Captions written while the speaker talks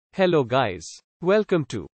Hello guys. Welcome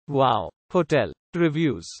to Wow Hotel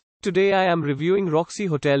Reviews. Today I am reviewing Roxy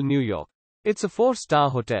Hotel New York. It's a 4-star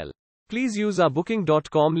hotel. Please use our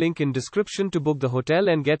booking.com link in description to book the hotel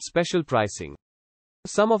and get special pricing.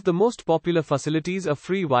 Some of the most popular facilities are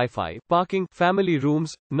free Wi-Fi, parking, family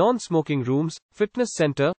rooms, non-smoking rooms, fitness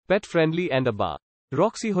center, pet-friendly and a bar.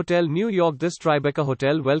 Roxy Hotel New York. This Tribeca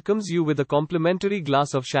hotel welcomes you with a complimentary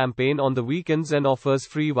glass of champagne on the weekends and offers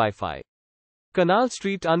free Wi-Fi. Canal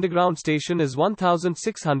Street Underground Station is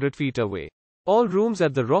 1,600 feet away. All rooms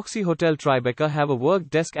at the Roxy Hotel Tribeca have a work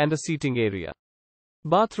desk and a seating area.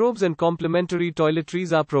 Bathrobes and complimentary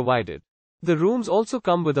toiletries are provided. The rooms also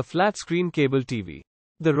come with a flat-screen cable TV.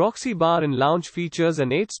 The Roxy Bar and Lounge features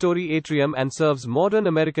an 8-story atrium and serves modern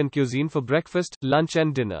American cuisine for breakfast, lunch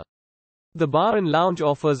and dinner. The bar and lounge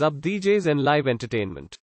offers up DJs and live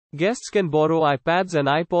entertainment. Guests can borrow iPads and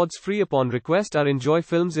iPods free upon request or enjoy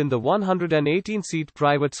films in the 118-seat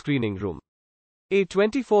private screening room. A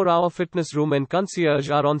 24-hour fitness room and concierge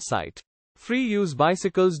are on site. Free use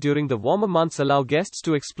bicycles during the warmer months allow guests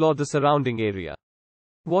to explore the surrounding area.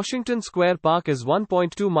 Washington Square Park is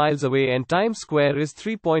 1.2 miles away and Times Square is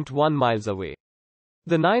 3.1 miles away.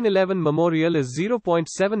 The 9/11 Memorial is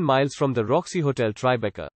 0.7 miles from the Roxy Hotel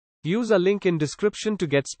Tribeca. Use a link in description to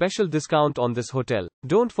get special discount on this hotel.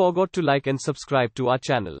 Don't forget to like and subscribe to our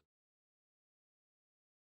channel.